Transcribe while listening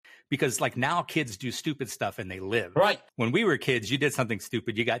Because like now kids do stupid stuff and they live. Right. When we were kids, you did something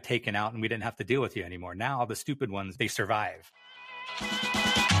stupid, you got taken out and we didn't have to deal with you anymore. Now the stupid ones, they survive.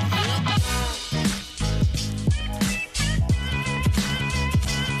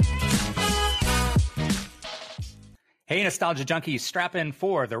 Hey, Nostalgia Junkies, strap in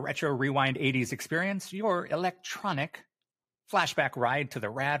for the Retro Rewind 80s experience, your electronic flashback ride to the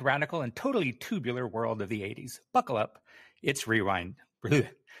rad, radical, and totally tubular world of the 80s. Buckle up. It's rewind.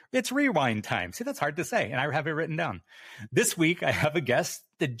 It's rewind time. See, that's hard to say, and I have it written down. This week, I have a guest,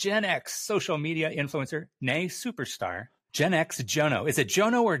 the GenX social media influencer, nay, superstar, GenX Jono. Is it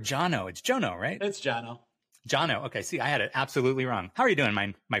Jono or Jono? It's Jono, right? It's Jono. Jono. Okay, see, I had it absolutely wrong. How are you doing,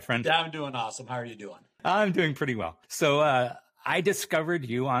 my friend? Yeah, I'm doing awesome. How are you doing? I'm doing pretty well. So I discovered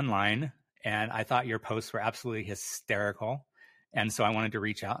you online, and I thought your posts were absolutely hysterical. And so I wanted to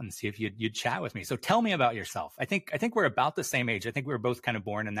reach out and see if you'd chat with me. So tell me about yourself. I think we're about the same age. I think we were both kind of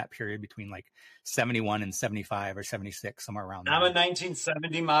born in that period between like 71 and 75 or 76, somewhere around there. I'm a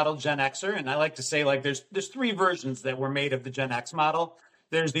 1970 model Gen Xer, and I like to say like there's three versions that were made of the Gen X model.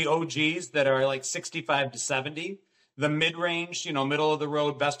 There's the OGs that are like 65 to 70. The mid-range, middle of the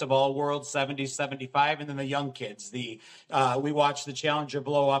road, best of all worlds, 70, 75, and then the young kids. We watched the Challenger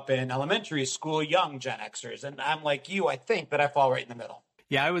blow up in elementary school, young Gen Xers. And I'm like you, I think that I fall right in the middle.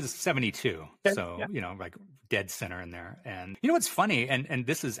 Yeah, I was 72. So, yeah. Like dead center in there. And you know what's funny, and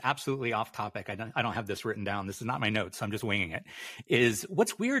this is absolutely off topic. I don't have this written down. This is not my notes, so I'm just winging it. Is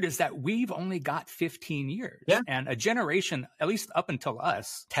what's weird is that we've only got 15 years. Yeah. And a generation, at least up until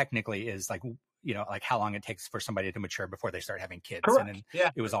us, technically is like, like how long it takes for somebody to mature before they start having kids. Correct. And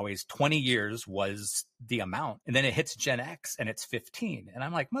then it was always 20 years was the amount. And then it hits Gen X and it's 15. And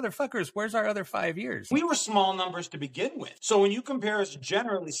I'm like, motherfuckers, where's our other 5 years? We were small numbers to begin with. So when you compare us,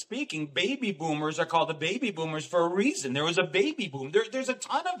 generally speaking, baby boomers are called the baby boomers for a reason. There was a baby boom. There's a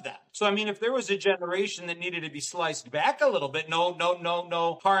ton of them. So, I mean, if there was a generation that needed to be sliced back a little bit,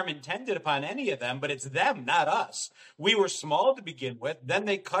 no harm intended upon any of them, but it's them, not us. We were small to begin with. Then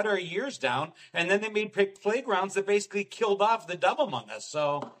they cut our years down. And then they made playgrounds that basically killed off the dumb among us.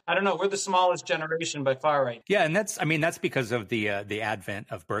 So I don't know. We're the smallest generation by far right now. Yeah. And that's because of the advent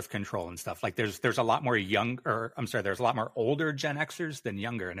of birth control and stuff. Like there's a lot more there's a lot more older Gen Xers than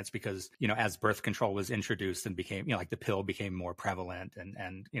younger. And it's because, as birth control was introduced and became, like the pill became more prevalent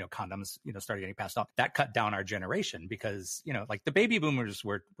and condoms, started getting passed on. That cut down our generation because, like the baby boomers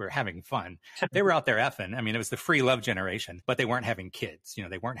were having fun. They were out there effing. I mean, it was the free love generation, but they weren't having kids.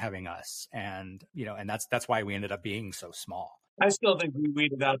 They weren't having us. And that's why we ended up being so small. I still think we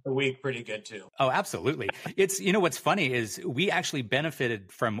weeded out the weak pretty good too. Oh, absolutely. It's, what's funny is we actually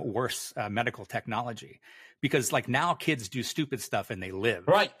benefited from worse medical technology because like now kids do stupid stuff and they live.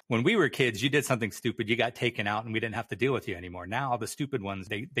 Right. When we were kids, you did something stupid, you got taken out and we didn't have to deal with you anymore. Now the stupid ones,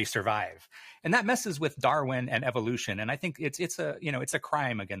 they survive. And that messes with Darwin and evolution. And I think it's a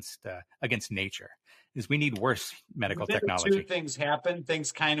crime against nature. Is we need worse medical technology. Two things happened.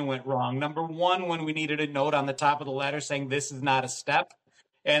 Things kind of went wrong. Number one, when we needed a note on the top of the letter saying this is not a step.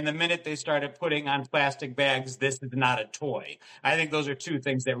 And the minute they started putting on plastic bags, this is not a toy. I think those are two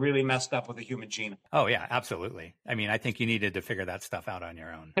things that really messed up with the human genome. Oh, yeah, absolutely. I mean, I think you needed to figure that stuff out on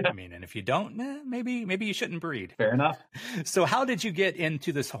your own. I mean, and if you don't, maybe you shouldn't breed. Fair enough. So how did you get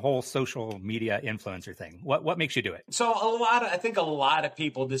into this whole social media influencer thing? What makes you do it? So I think a lot of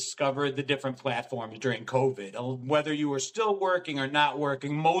people discovered the different platforms during COVID. Whether you were still working or not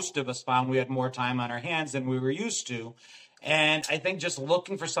working, most of us found we had more time on our hands than we were used to. And I think just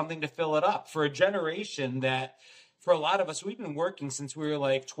looking for something to fill it up for a generation that for a lot of us, we've been working since we were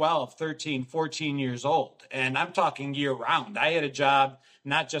like 12, 13, 14 years old. And I'm talking year round. I had a job,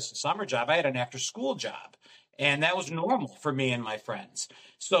 not just a summer job. I had an after school job. And that was normal for me and my friends.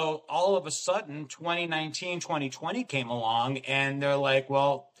 So all of a sudden, 2019, 2020 came along and they're like,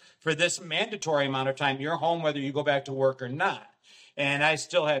 well, for this mandatory amount of time, you're home whether you go back to work or not. And I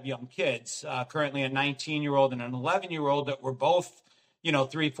still have young kids, currently a 19-year-old and an 11-year-old that were both,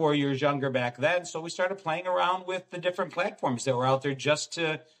 3-4 years younger back then. So we started playing around with the different platforms that were out there just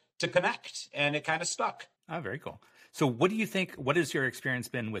to connect. And it kind of stuck. Oh, very cool. So what do you think, what has your experience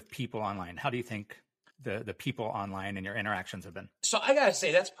been with people online? How do you think the people online and your interactions have been? So I got to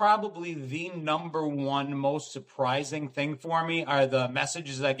say, that's probably the number one most surprising thing for me are the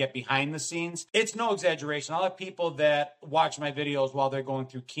messages I get behind the scenes. It's no exaggeration. I'll have people that watch my videos while they're going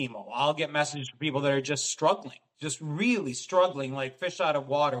through chemo. I'll get messages from people that are just struggling, just really struggling like fish out of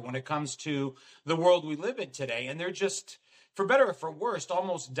water when it comes to the world we live in today. And they're just for better or for worse,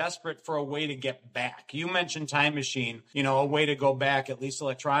 almost desperate for a way to get back. You mentioned Time Machine, a way to go back, at least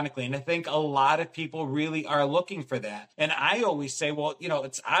electronically. And I think a lot of people really are looking for that. And I always say, well,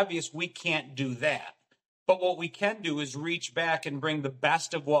 it's obvious we can't do that. But what we can do is reach back and bring the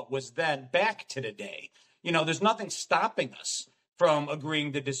best of what was then back to today. There's nothing stopping us from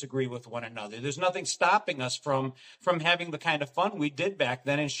agreeing to disagree with one another. There's nothing stopping us from having the kind of fun we did back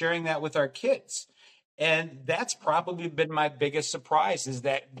then and sharing that with our kids. And that's probably been my biggest surprise, is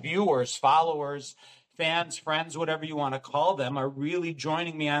that viewers, followers, fans, friends, whatever you want to call them, are really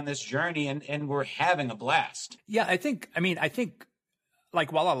joining me on this journey, and we're having a blast. Yeah, I think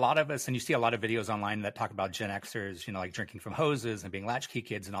like, while a lot of us, and you see a lot of videos online that talk about Gen Xers, like drinking from hoses and being latchkey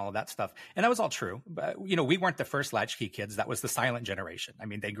kids and all of that stuff. And that was all true. But, we weren't the first latchkey kids. That was the silent generation. I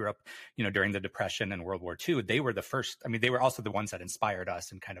mean, they grew up, during the Depression and World War II. They were the first. I mean, they were also the ones that inspired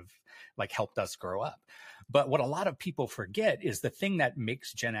us and kind of like helped us grow up. But what a lot of people forget is the thing that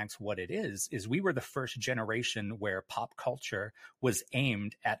makes Gen X what it is we were the first generation where pop culture was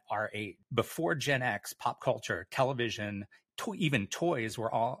aimed at our age. Before Gen X, pop culture, television, even toys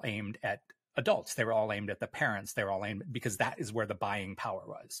were all aimed at adults. They were all aimed at the parents. They were all aimed, because that is where the buying power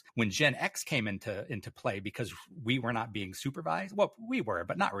was. When Gen X came into play, because we were not being supervised, well, we were,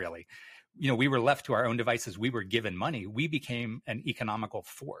 but not really. We were left to our own devices. We were given money. We became an economical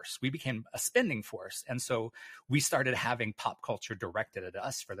force. We became a spending force. And so we started having pop culture directed at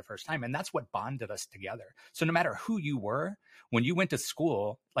us for the first time. And that's what bonded us together. So no matter who you were, when you went to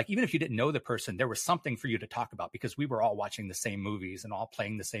school, like, even if you didn't know the person, there was something for you to talk about, because we were all watching the same movies and all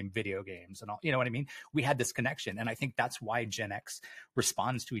playing the same video games and all, you know what I mean? We had this connection. And I think that's why Gen X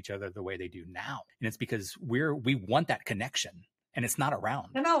responds to each other the way they do now. And it's because we want that connection. And it's not around.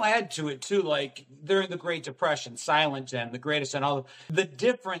 And I'll add to it too, like during the Great Depression, Silent Gen, the greatest, and all. The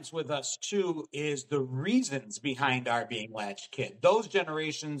difference with us too is the reasons behind our being latchkey. Those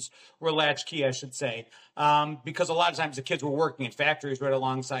generations were latchkey, I should say, because a lot of times the kids were working in factories right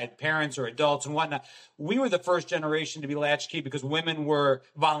alongside parents or adults and whatnot. We were the first generation to be latchkey because women were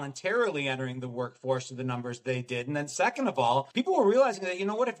voluntarily entering the workforce to the numbers they did. And then second of all, people were realizing that,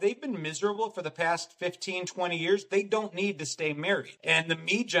 if they've been miserable for the past 15, 20 years, they don't need to stay married. And the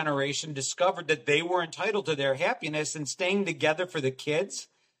me generation discovered that they were entitled to their happiness, and staying together for the kids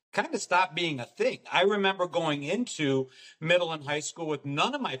kind of stopped being a thing. I remember going into middle and high school with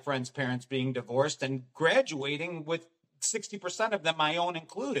none of my friends' parents being divorced, and graduating with 60% of them, my own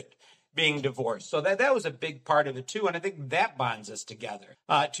included, being divorced. So that was a big part of it too. And I think that bonds us together.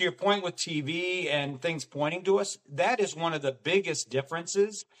 To your point with TV and things pointing to us, that is one of the biggest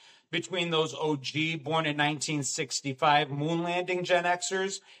differences between those OG, born in 1965, moon landing Gen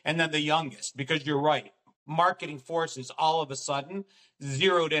Xers, and then the youngest, because you're right. Marketing forces all of a sudden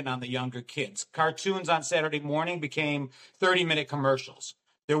zeroed in on the younger kids. Cartoons on Saturday morning became 30-minute commercials.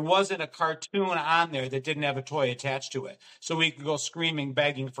 There wasn't a cartoon on there that didn't have a toy attached to it. So we could go screaming,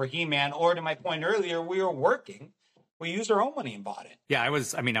 begging for He-Man, or to my point earlier, we were working. We used our own money and bought it. Yeah, I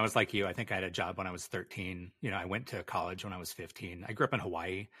was like you. I think I had a job when I was 13. I went to college when I was 15. I grew up in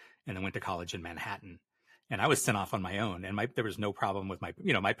Hawaii and then went to college in Manhattan. And I was sent off on my own. And there was no problem with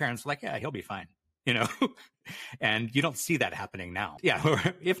my parents were like, yeah, he'll be fine. And you don't see that happening now.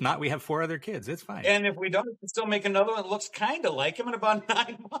 Yeah. If not, we have 4 other kids. It's fine. And if we don't, we can still make another one that looks kind of like him in about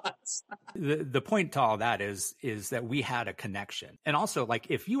 9 months. The point to all that is that we had a connection. And also,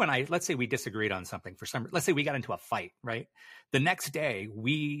 like, if you and I, let's say we disagreed on something let's say we got into a fight, right? The next day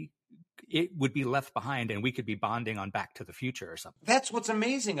it would be left behind and we could be bonding on Back to the Future or something. That's what's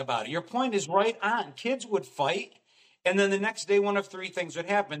amazing about it. Your point is right on. Kids would fight. And then the next day, one of 3 things would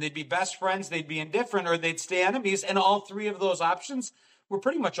happen. They'd be best friends, they'd be indifferent, or they'd stay enemies. And all 3 of those options were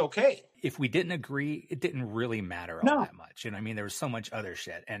pretty much okay. If we didn't agree, it didn't really matter all that much. There was so much other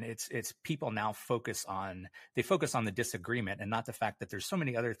shit. And it's people now focus on the disagreement and not the fact that there's so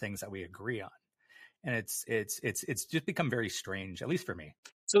many other things that we agree on. And it's just become very strange, at least for me.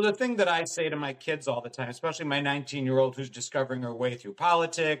 So the thing that I say to my kids all the time, especially my 19-year-old who's discovering her way through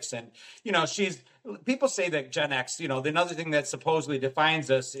politics, and, people say that Gen X, another thing that supposedly defines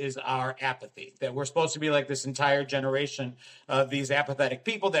us is our apathy, that we're supposed to be like this entire generation of these apathetic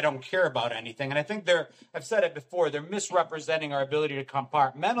people that don't care about anything. And I think I've said it before, they're misrepresenting our ability to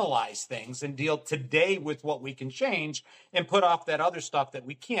compartmentalize things and deal today with what we can change and put off that other stuff that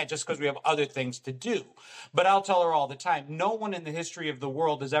we can't just because we have other things to do. But I'll tell her all the time, no one in the history of the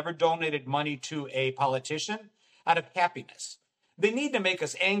world has ever donated money to a politician out of happiness. They need to make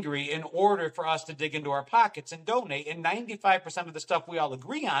us angry in order for us to dig into our pockets and donate. And 95% of the stuff we all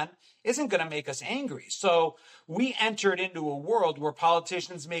agree on isn't going to make us angry. So we entered into a world where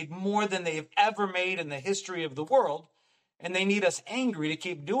politicians made more than they've ever made in the history of the world. And they need us angry to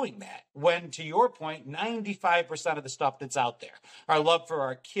keep doing that. When, to your point, 95% of the stuff that's out there, our love for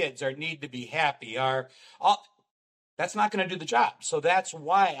our kids, our need to be happy, that's not going to do the job. So that's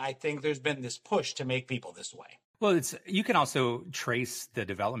why I think there's been this push to make people this way. Well, you can also trace the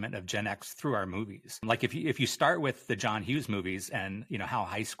development of Gen X through our movies. Like if you start with the John Hughes movies and, how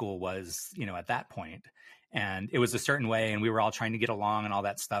high school was, at that point, and it was a certain way and we were all trying to get along and all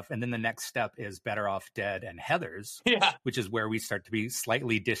that stuff. And then the next step is Better Off Dead and Heathers, which is where we start to be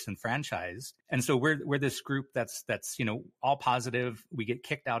slightly disenfranchised. And so we're this group that's, all positive. We get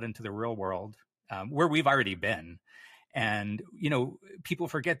kicked out into the real world, where we've already been. And, people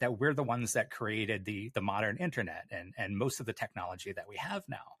forget that we're the ones that created the modern internet and most of the technology that we have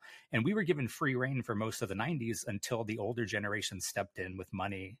now. And we were given free reign for most of the 90s until the older generation stepped in with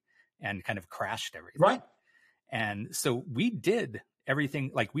money and kind of crashed everything. Right. And so we did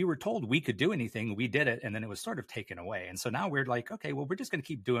everything, like we were told we could do anything. We did it. And then it was sort of taken away. And so now we're like, okay, well, we're just going to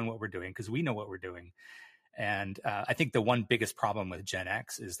keep doing what we're doing because we know what we're doing. And I think the one biggest problem with Gen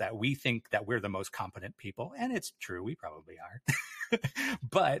X is that we think that we're the most competent people. And it's true, we probably are.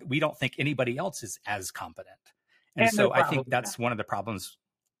 But we don't think anybody else is as competent. And so I think that's one of the problems.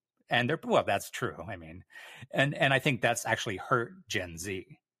 And that's true. I mean, and I think that's actually hurt Gen Z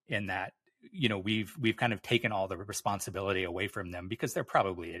in that, we've kind of taken all the responsibility away from them because they're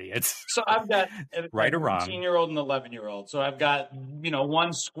probably idiots. So I've got right or wrong, 18-year-old and 11-year-old. So I've got,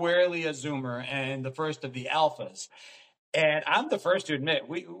 one squarely a Zoomer and the first of the alphas. And I'm the first to admit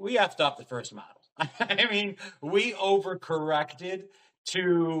we effed up the first model. I mean, we overcorrected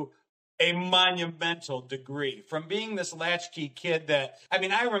to a monumental degree from being this latchkey kid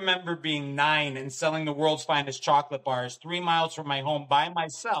I remember being 9 and selling the world's finest chocolate bars 3 miles from my home by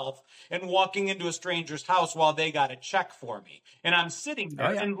myself and walking into a stranger's house while they got a check for me. And I'm sitting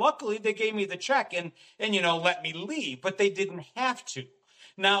there and luckily they gave me the check and let me leave, but they didn't have to.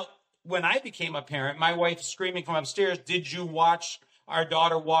 Now, when I became a parent, my wife screaming from upstairs, "Did you watch our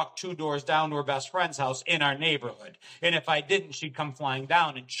daughter walk 2 doors down to her best friend's house in our neighborhood?" And if I didn't, she'd come flying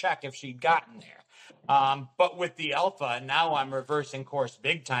down and check if she'd gotten there. But with the alpha, now I'm reversing course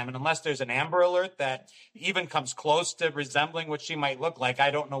big time. And unless there's an Amber Alert that even comes close to resembling what she might look like,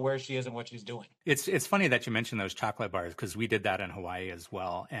 I don't know where she is and what she's doing. It's funny that you mentioned those chocolate bars because we did that in Hawaii as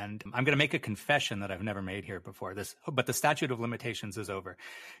well. And I'm going to make a confession that I've never made here before. But the statute of limitations is over.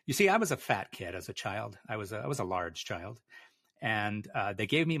 You see, I was a fat kid as a child. I was a large child. And they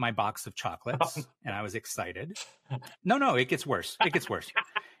gave me my box of chocolates, and I was excited. No, it gets worse. It gets worse.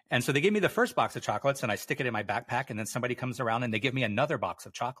 And so they gave me the first box of chocolates, and I stick it in my backpack, and then somebody comes around, and they give me another box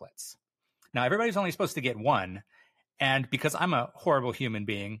of chocolates. Now, everybody's only supposed to get one, and because I'm a horrible human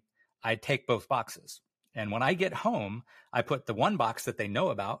being, I take both boxes. And when I get home, I put the one box that they know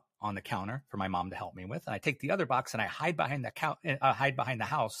about on the counter for my mom to help me with, and I take the other box, and I hide behind the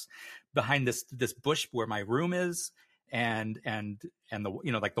house, behind this bush where my room is, and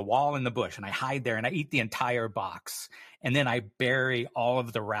the like the wall in the bush, and I hide there and I eat the entire box, and then I bury all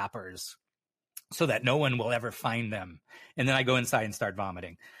of the wrappers so that no one will ever find them, and then I go inside and start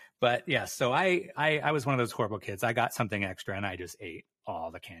vomiting. But yeah, so I was one of those horrible kids. I got something extra and I just ate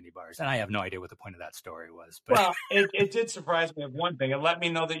all the candy bars, and I have no idea what the point of that story was. But well, it did surprise me of one thing. It let me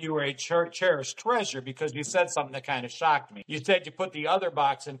know that you were a cherished treasure because you said something that kind of shocked me. You said you put the other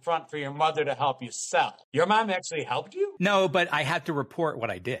box in front for your mother to help you sell. Your mom actually helped you? No, but I had to report what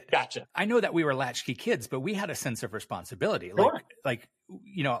I did. Gotcha. I know that we were latchkey kids, but we had a sense of responsibility. Sure. Like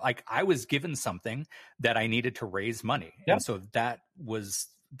I was given something that I needed to raise money. Yep. And so that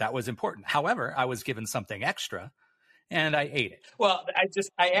was important. However, I was given something extra, and I ate it. Well,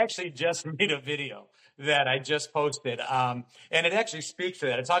 I actually just made a video that I just posted, and it actually speaks to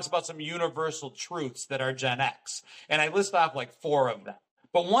that. It talks about some universal truths that are Gen X, and I list off like 4 of them.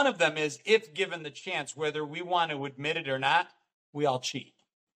 But one of them is, if given the chance, whether we want to admit it or not, we all cheat.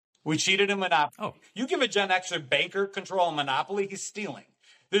 We cheated in Monopoly. Oh. You give a Gen Xer banker control in Monopoly, he's stealing.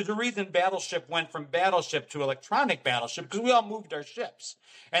 There's a reason Battleship went from Battleship to electronic Battleship, because we all moved our ships.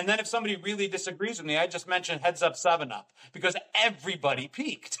 And then if somebody really disagrees with me, I just mentioned Heads Up 7-Up, because everybody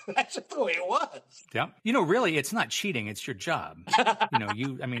peaked. That's just the way it was. Yeah. Really, it's not cheating. It's your job.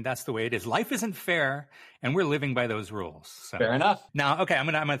 That's the way it is. Life isn't fair, and we're living by those rules. So. Fair enough. Now, okay, I'm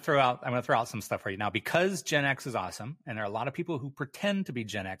gonna throw out some stuff right now, because Gen X is awesome, and there are a lot of people who pretend to be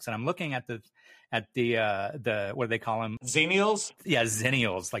Gen X, and I'm looking at the what do they call them? Xennials? Yeah,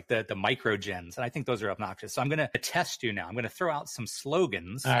 Xennials, like the micro gens. And I think those are obnoxious. So I'm going to test you now. I'm going to throw out some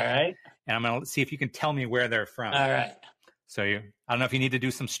slogans. All right. And I'm going to see if you can tell me where they're from. All right. So I don't know if you need to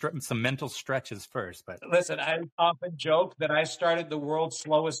do some mental stretches first, but Listen, I often joke that I started the world's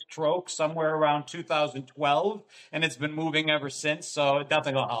slowest stroke somewhere around 2012, and it's been moving ever since. So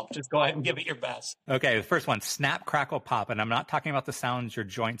nothing will help. Just go ahead and give it your best. okay. The first one, snap, crackle, pop. And I'm not talking about the sounds your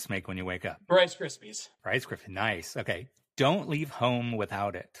joints make when you wake up. Rice Krispies. Rice Krispies. Nice. Okay. Don't leave home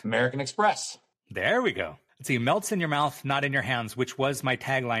without it. American Express. There we go. Let's see. Melts in your mouth, not in your hands, which was my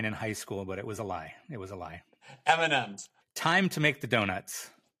tagline in high school, but it was a lie. It was a lie. M&M's. Time to make the donuts.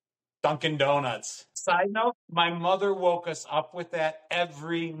 Dunkin' Donuts. Side note, my mother woke us up with that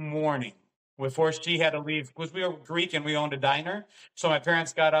every morning before she had to leave, because we were Greek and we owned a diner. So my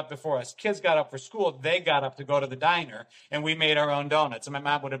parents got up before us kids got up for school. They got up to go to the diner, and we made our own donuts. And my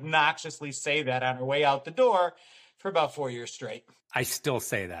mom would obnoxiously say that on her way out the door for about 4 years straight. I still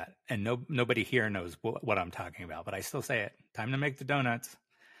say that, and nobody here knows what I'm talking about, but I still say it. Time to make the donuts.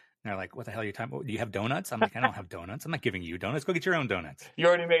 And they're like, what the hell are you talking about? Do you have donuts? I'm like, I don't have donuts. I'm not giving you donuts. Go get your own donuts. You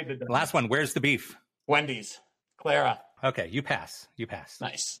already made the donuts. Last one. Where's the beef? Wendy's. Clara. Okay, you pass. You pass.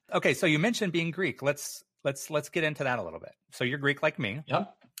 Nice. Okay, so you mentioned being Greek. Let's get into that a little bit. So you're Greek like me.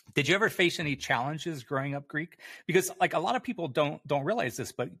 Yep. Did you ever face any challenges growing up Greek? Because like a lot of people don't realize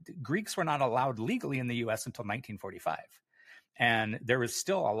this, but Greeks were not allowed legally in the US until 1945. And there was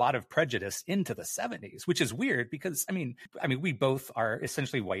still a lot of prejudice into the 70s, which is weird because I mean, we both are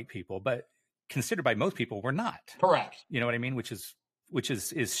essentially white people, but considered by most people, we're not. Correct. You know what I mean? Which is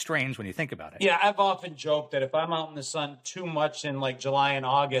strange when you think about it. Yeah, I've often joked that if I'm out in the sun too much in like July and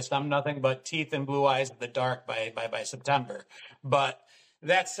August, I'm nothing but teeth and blue eyes in the dark by September. But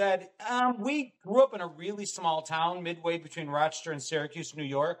that said, we grew up in a really small town midway between Rochester and Syracuse, New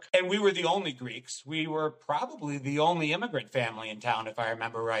York, and we were the only Greeks. We were probably the only immigrant family in town, if I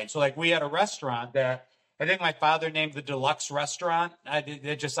remember right. So like we had a restaurant that I think my father named the Deluxe Restaurant.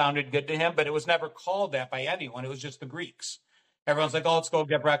 It just sounded good to him, but it was never called that by anyone. It was just the Greeks. Everyone's like, oh, let's go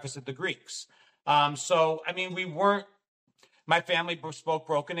get breakfast at the Greeks. So, I mean, my family spoke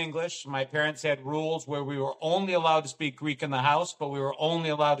broken English. My parents had rules where we were only allowed to speak Greek in the house, but we were only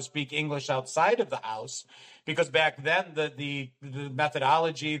allowed to speak English outside of the house because back then the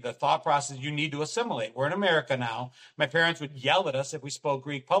methodology, the thought process, you need to assimilate. We're in America now. My parents would yell at us if we spoke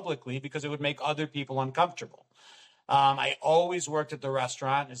Greek publicly because it would make other people uncomfortable. I always worked at the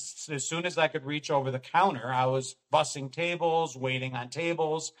restaurant. As soon as I could reach over the counter, I was bussing tables, waiting on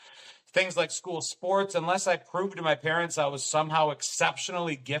tables. Things like school sports, unless I proved to my parents I was somehow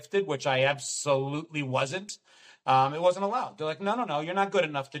exceptionally gifted, which I absolutely wasn't, it wasn't allowed. They're like, no, you're not good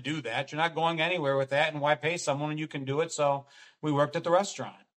enough to do that. You're not going anywhere with that. And why pay someone when you can do it? So we worked at the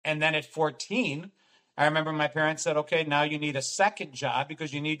restaurant. And then at 14, I remember my parents said, okay, now you need a second job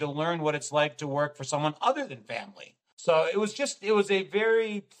because you need to learn what it's like to work for someone other than family. So it was a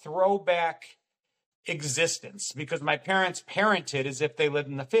very throwback existence because my parents parented as if they lived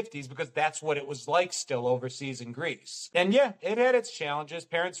in the 50s because that's what it was like still overseas in Greece. And yeah, it had its challenges.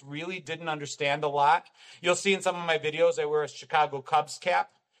 Parents really didn't understand a lot. You'll see in some of my videos, I wear a Chicago Cubs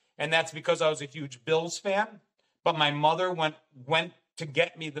cap, and that's because I was a huge Bills fan. But my mother went to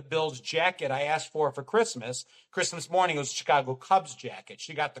get me the Bills jacket I asked for Christmas. Christmas morning, it was a Chicago Cubs jacket.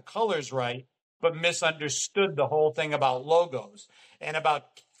 She got the colors right, but misunderstood the whole thing about logos. And about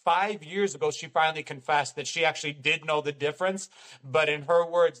 5 years ago, she finally confessed that she actually did know the difference. But in her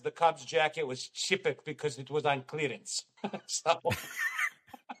words, the Cubs jacket was cheap because it was on clearance. So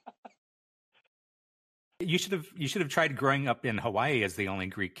you should have tried growing up in Hawaii as the only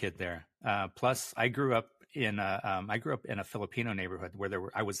Greek kid there. Plus, I grew up in a Filipino neighborhood where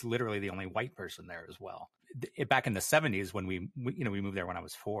I was literally the only white person there as well. Back in the 70s, when we moved there when I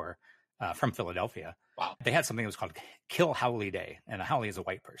was 4. From Philadelphia. Wow. They had something that was called Kill Howley Day, and a Howley is a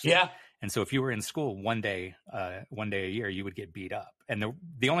white person. Yeah. And so if you were in school one day a year, you would get beat up. And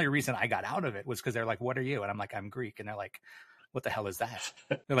the only reason I got out of it was because they're like, what are you? And I'm like, I'm Greek. And they're like, what the hell is that?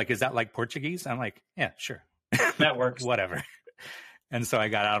 They're like, is that like Portuguese? I'm like, yeah, sure. That works. Whatever. And so I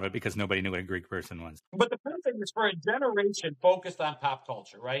got out of it because nobody knew what a Greek person was. But the funny thing is, for a generation focused on pop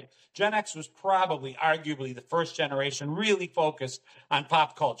culture, right? Gen X was probably, arguably, the first generation really focused on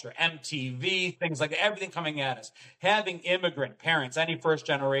pop culture, MTV, things like that, everything coming at us. Having immigrant parents, any first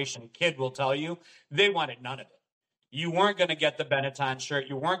generation kid will tell you, they wanted none of it. You weren't going to get the Benetton shirt.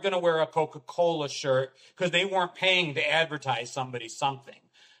 You weren't going to wear a Coca-Cola shirt because they weren't paying to advertise somebody something.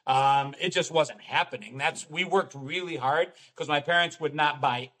 It just wasn't happening. We worked really hard because my parents would not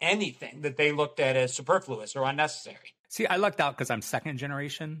buy anything that they looked at as superfluous or unnecessary. See, I lucked out because I'm second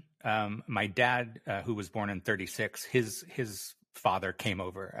generation. My dad, who was born in 1936, his father came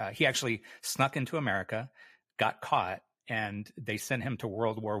over. He actually snuck into America, got caught, and they sent him to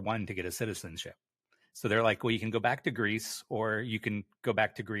World War I to get his citizenship. So they're like, well, you can go back to Greece, or you can go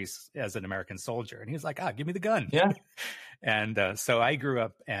back to Greece as an American soldier. And he's like, give me the gun. Yeah. And so I grew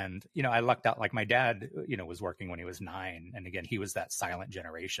up, and, I lucked out. Like my dad, was working when he was 9. And again, he was that silent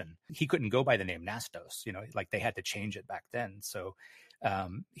generation. He couldn't go by the name Nastos, like they had to change it back then. So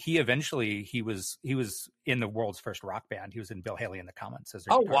he was in the world's first rock band. He was in Bill Haley and the Comets as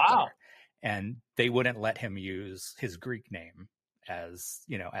their guitar player. And they wouldn't let him use his Greek name as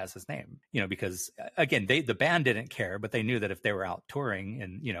his name, because again, the band didn't care, but they knew that if they were out touring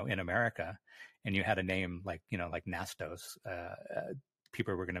in America and you had a name like Nastos,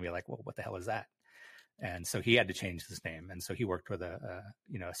 people were going to be like, well, what the hell is that? And so he had to change his name, and so he worked with a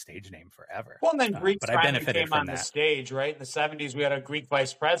stage name forever. Well, and then Greeks but I benefited came from on that. The stage, right? In the 70s, we had a Greek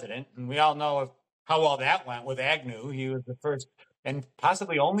vice president, and we all know how well that went with Agnew. He was the first and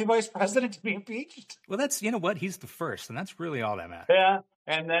possibly only vice president to be impeached. Well, that's, what, he's the first, and that's really all that matters. Yeah.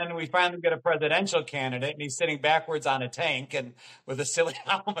 And then we finally get a presidential candidate, and he's sitting backwards on a tank and with a silly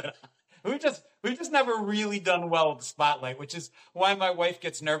helmet on. We've just never really done well with the spotlight, which is why my wife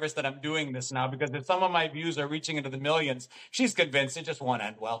gets nervous that I'm doing this now, because if some of my views are reaching into the millions, she's convinced it just won't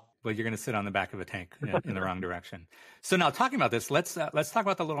end well. Well, you're going to sit on the back of a tank in the wrong direction. So now, talking about this, let's talk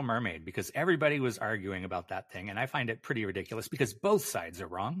about The Little Mermaid, because everybody was arguing about that thing, and I find it pretty ridiculous because both sides are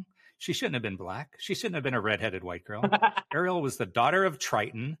wrong. She shouldn't have been black. She shouldn't have been a redheaded white girl. Ariel was the daughter of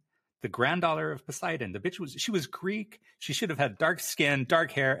Triton, the granddaughter of Poseidon. She was Greek. She should have had dark skin,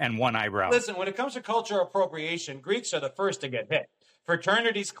 dark hair, and one eyebrow. Listen, when it comes to cultural appropriation, Greeks are the first to get hit.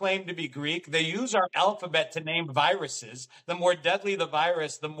 Fraternities claim to be Greek. They use our alphabet to name viruses. The more deadly the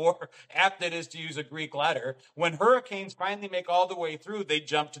virus, the more apt it is to use a Greek letter. When hurricanes finally make all the way through, they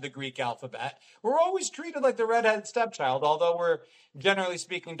jump to the Greek alphabet. We're always treated like the redheaded stepchild, although we're generally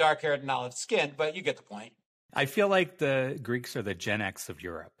speaking dark-haired and olive-skinned, but you get the point. I feel like the Greeks are the Gen X of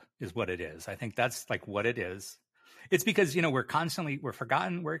Europe, is what it is. I think that's like what it is. It's because, we're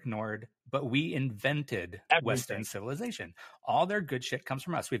forgotten, we're ignored, but we invented Western civilization. All their good shit comes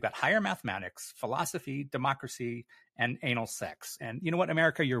from us. We've got higher mathematics, philosophy, democracy, and anal sex. And you know what,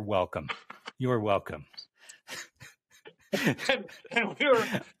 America? You're welcome. You're welcome. and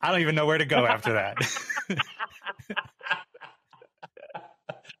I don't even know where to go after that.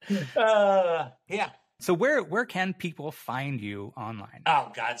 Yeah. So where can people find you online?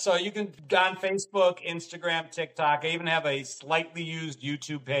 Oh, God. So you can on Facebook, Instagram, TikTok. I even have a slightly used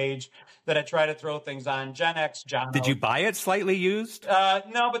YouTube page that I try to throw things on. GenX, Jono. Did you buy it slightly used?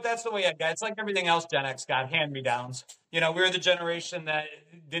 No, but that's the way I got. It's like everything else GenX got, hand-me-downs. We're the generation that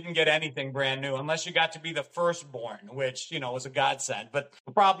didn't get anything brand new unless you got to be the firstborn, which, was a godsend. But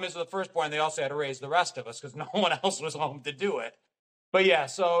the problem is with the firstborn, they also had to raise the rest of us because no one else was home to do it. But yeah,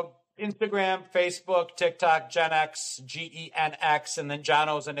 so Instagram, Facebook, TikTok, GenX, GenX, and then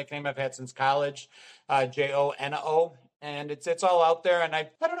Jono is a nickname I've had since college, Jono. And it's all out there. And I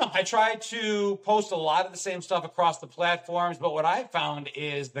don't know, I try to post a lot of the same stuff across the platforms, but what I found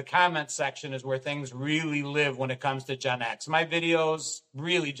is the comment section is where things really live when it comes to GenX. My videos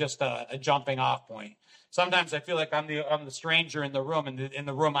really just a jumping off point. Sometimes I feel like I'm the stranger in the room, in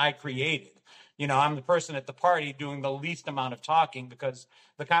the room I created. I'm the person at the party doing the least amount of talking because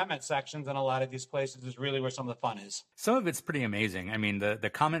the comment sections in a lot of these places is really where some of the fun is. Some of it's pretty amazing. I mean, the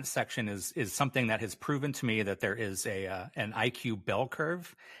comment section is something that has proven to me that there is an IQ bell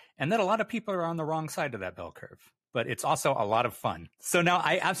curve, and that a lot of people are on the wrong side of that bell curve. But it's also a lot of fun. So now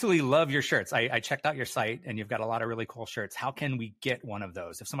I absolutely love your shirts. I checked out your site, and you've got a lot of really cool shirts. How can we get one of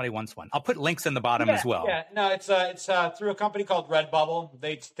those if somebody wants one? I'll put links in the bottom as well. Yeah, no, it's through a company called Redbubble.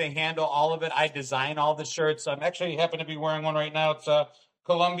 They handle all of it. I design all the shirts. I'm actually happen to be wearing one right now. It's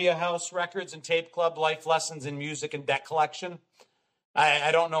Columbia House Records and Tape Club, Life Lessons in Music and Deck Collection.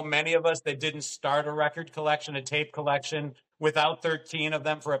 I don't know many of us that didn't start a record collection, a tape collection, without 13 of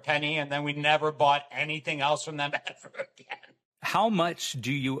them for a penny, and then we never bought anything else from them ever again. How much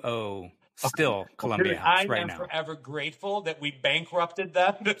do you owe still Columbia House right now? I am forever grateful that we bankrupted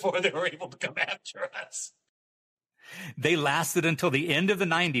them before they were able to come after us. They lasted until the end of the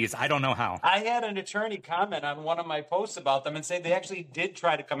 90s. I don't know how. I had an attorney comment on one of my posts about them and say they actually did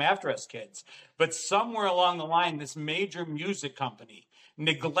try to come after us kids. But somewhere along the line, this major music company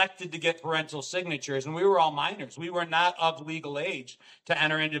neglected to get parental signatures, and we were all minors. We were not of legal age to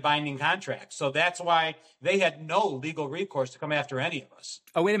enter into binding contracts. So that's why they had no legal recourse to come after any of us.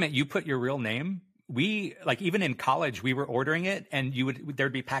 Oh, wait a minute. You put your real name? We, like, even in college, we were ordering it, and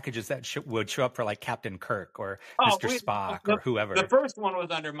there'd be packages that would show up for like Captain Kirk or Mr. Spock or whoever. The first one was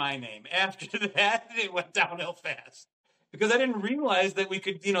under my name. After that, it went downhill fast. Because I didn't realize that we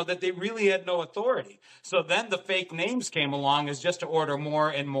could, that they really had no authority. So then the fake names came along as just to order more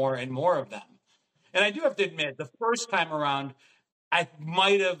and more and more of them. And I do have to admit, the first time around, I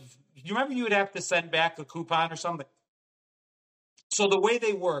might have. You remember you would have to send back a coupon or something? So the way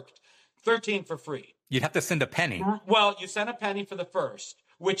they worked, 13 for free. You'd have to send a penny. Well, you sent a penny for the first,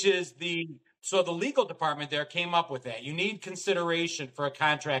 which is so the legal department there came up with that. You need consideration for a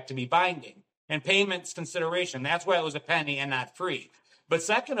contract to be binding, and payment's consideration. That's why it was a penny and not free. But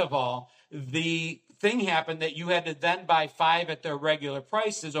second of all, the thing happened that you had to then buy 5 at their regular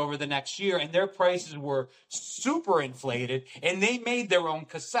prices over the next year, and their prices were super inflated, and they made their own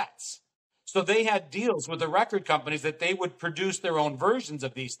cassettes. So they had deals with the record companies that they would produce their own versions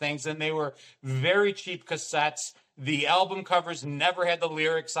of these things, and they were very cheap cassettes. The album covers never had the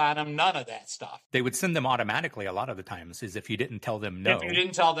lyrics on them, none of that stuff. They would send them automatically a lot of the times, as if you didn't tell them no. If you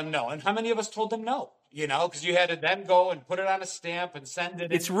didn't tell them no. And how many of us told them no? You know, because you had to then go and put it on a stamp and send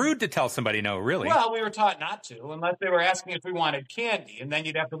it. It's rude to tell somebody no, really. Well, we were taught not to, unless they were asking if we wanted candy. And then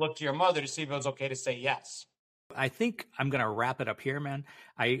you'd have to look to your mother to see if it was okay to say yes. I think I'm going to wrap it up here, man.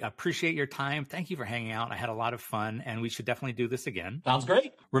 I appreciate your time. Thank you for hanging out. I had a lot of fun, and we should definitely do this again. Sounds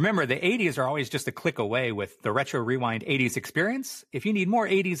great. Remember, the 80s are always just a click away with the Retro Rewind 80s experience. If you need more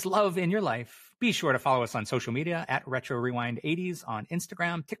 80s love in your life, be sure to follow us on social media at Retro Rewind 80s on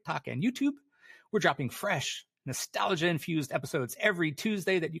Instagram, TikTok, and YouTube. We're dropping fresh, nostalgia-infused episodes every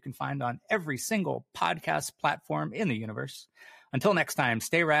Tuesday that you can find on every single podcast platform in the universe. Until next time,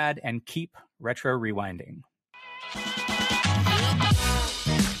 stay rad and keep retro rewinding.